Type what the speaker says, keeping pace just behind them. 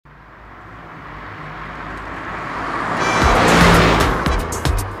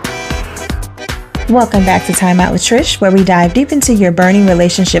Welcome back to Time Out with Trish, where we dive deep into your burning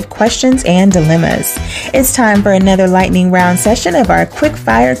relationship questions and dilemmas. It's time for another lightning round session of our quick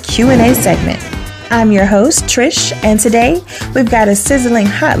fire Q&A segment. I'm your host, Trish, and today we've got a sizzling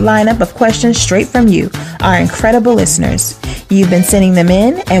hot lineup of questions straight from you, our incredible listeners. You've been sending them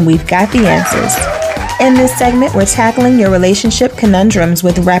in, and we've got the answers. In this segment, we're tackling your relationship conundrums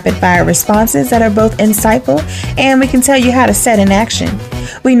with rapid-fire responses that are both insightful and we can tell you how to set in action.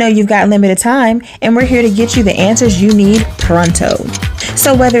 We know you've got limited time, and we're here to get you the answers you need pronto.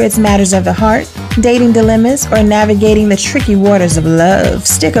 So whether it's matters of the heart, dating dilemmas, or navigating the tricky waters of love,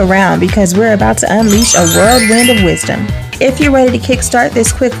 stick around because we're about to unleash a whirlwind of wisdom. If you're ready to kickstart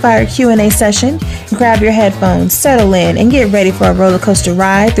this quick-fire Q&A session, grab your headphones, settle in, and get ready for a roller coaster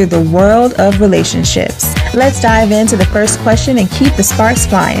ride through the world of relationships. Let's dive into the first question and keep the sparks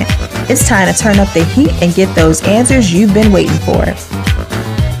flying. It's time to turn up the heat and get those answers you've been waiting for.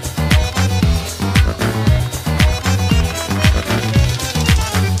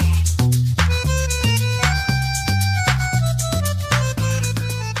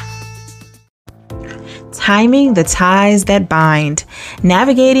 Timing the ties that bind,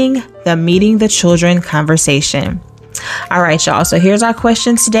 navigating the meeting the children conversation. All right, y'all. So here's our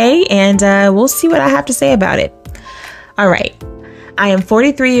question today, and we'll see what I have to say about it. All right. I am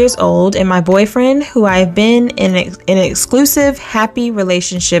 43 years old, and my boyfriend, who I've been in an exclusive, happy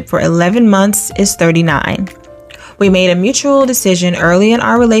relationship for 11 months, is 39. We made a mutual decision early in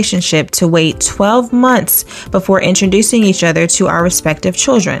our relationship to wait 12 months before introducing each other to our respective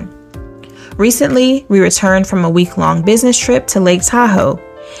children. Recently, we returned from a week-long business trip to Lake Tahoe.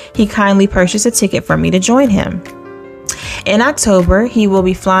 He kindly purchased a ticket for me to join him. In October, he will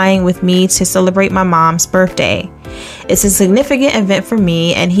be flying with me to celebrate my mom's birthday. It's a significant event for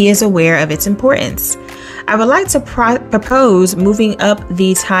me, and he is aware of its importance. I would like to propose moving up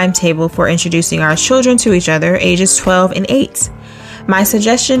the timetable for introducing our children to each other, ages 12 and 8. My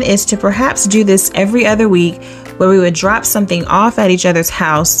suggestion is to perhaps do this every other week, where we would drop something off at each other's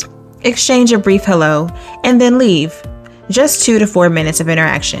house, exchange a brief hello, and then leave. Just 2 to 4 minutes of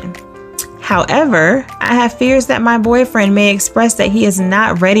interaction. However, I have fears that my boyfriend may express that he is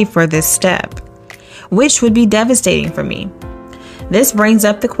not ready for this step, which would be devastating for me. This brings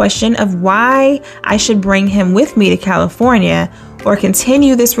up the question of why I should bring him with me to California or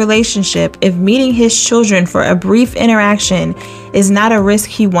continue this relationship if meeting his children for a brief interaction is not a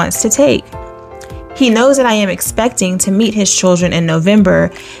risk he wants to take. He knows that I am expecting to meet his children in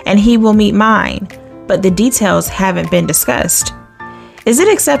November, and he will meet mine, but the details haven't been discussed. Is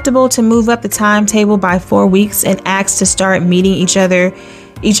it acceptable to move up the timetable by 4 weeks and ask to start meeting each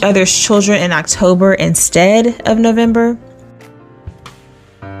other's children in October instead of November?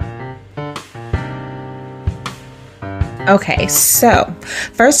 Okay, so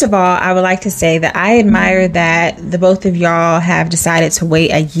first of all, I would like to say that I admire that the both of y'all have decided to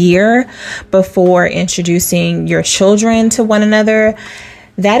wait a year before introducing your children to one another.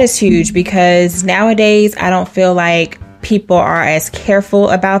 That is huge because nowadays I don't feel like people are as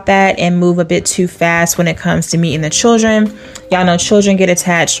careful about that and move a bit too fast when it comes to meeting the children. Y'all know children get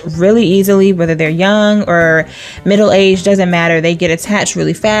attached really easily, whether they're young or middle-aged, doesn't matter. They get attached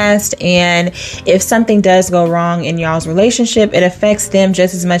really fast. And if something does go wrong in y'all's relationship, it affects them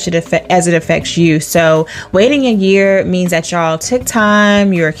just as much as it affects you. So waiting a year means that y'all took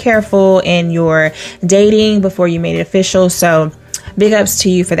time, you're careful in your dating before you made it official. So big ups to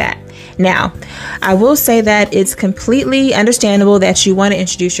you for that. Now, I will say that it's completely understandable that you want to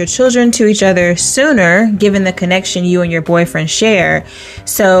introduce your children to each other sooner, given the connection you and your boyfriend share.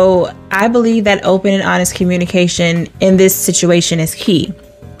 So I believe that open and honest communication in this situation is key.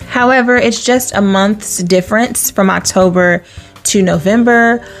 However, it's just a month's difference from October to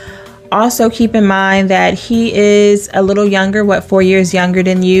November. Also keep in mind that he is a little younger, 4 years younger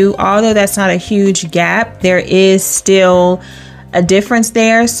than you. Although that's not a huge gap, there is still a difference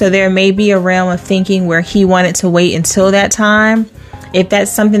there. So there may be a realm of thinking where he wanted to wait until that time. If that's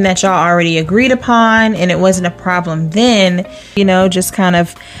something that y'all already agreed upon and it wasn't a problem then, just kind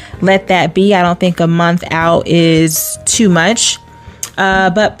of let that be. I don't think a month out is too much.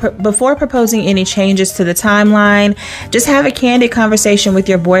 But before proposing any changes to the timeline, just have a candid conversation with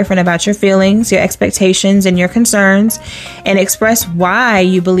your boyfriend about your feelings, your expectations, and your concerns, and express why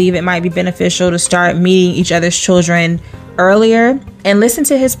you believe it might be beneficial to start meeting each other's children earlier, and listen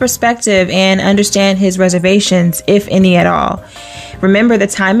to his perspective and understand his reservations, if any at all. Remember, the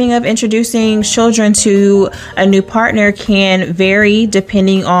timing of introducing children to a new partner can vary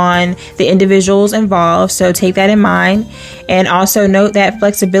depending on the individuals involved, so take that in mind. And also note that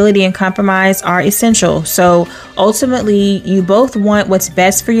flexibility and compromise are essential. So ultimately, you both want what's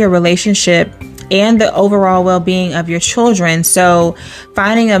best for your relationship, and the overall well-being of your children. So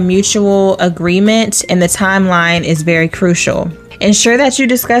finding a mutual agreement in the timeline is very crucial. Ensure that you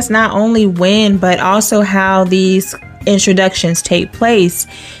discuss not only when, but also how these introductions take place,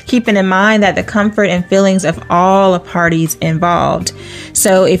 keeping in mind that the comfort and feelings of all parties involved.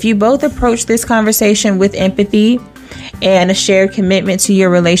 So if you both approach this conversation with empathy and a shared commitment to your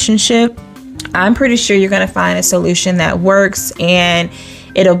relationship, I'm pretty sure you're going to find a solution that works and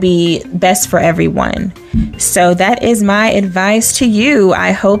it'll be best for everyone. So that is my advice to you.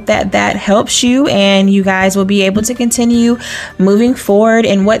 I hope that that helps you and you guys will be able to continue moving forward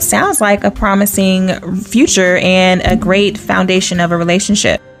in what sounds like a promising future and a great foundation of a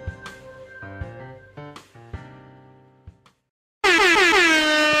relationship.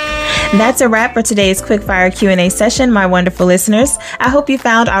 That's a wrap for today's quickfire Q&A session, my wonderful listeners. I hope you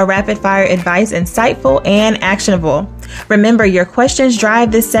found our rapid fire advice insightful and actionable. Remember, your questions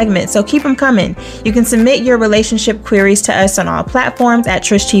drive this segment, so keep them coming. You can submit your relationship queries to us on all platforms at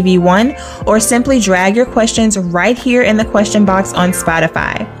TrishTV1 or simply drag your questions right here in the question box on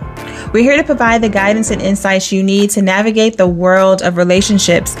Spotify. We're here to provide the guidance and insights you need to navigate the world of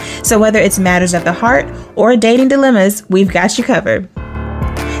relationships. So whether it's matters of the heart or dating dilemmas, we've got you covered.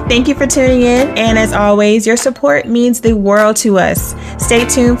 Thank you for tuning in, and as always, your support means the world to us. Stay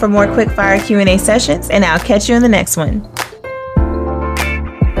tuned for more quickfire Q&A sessions, and I'll catch you in the next one.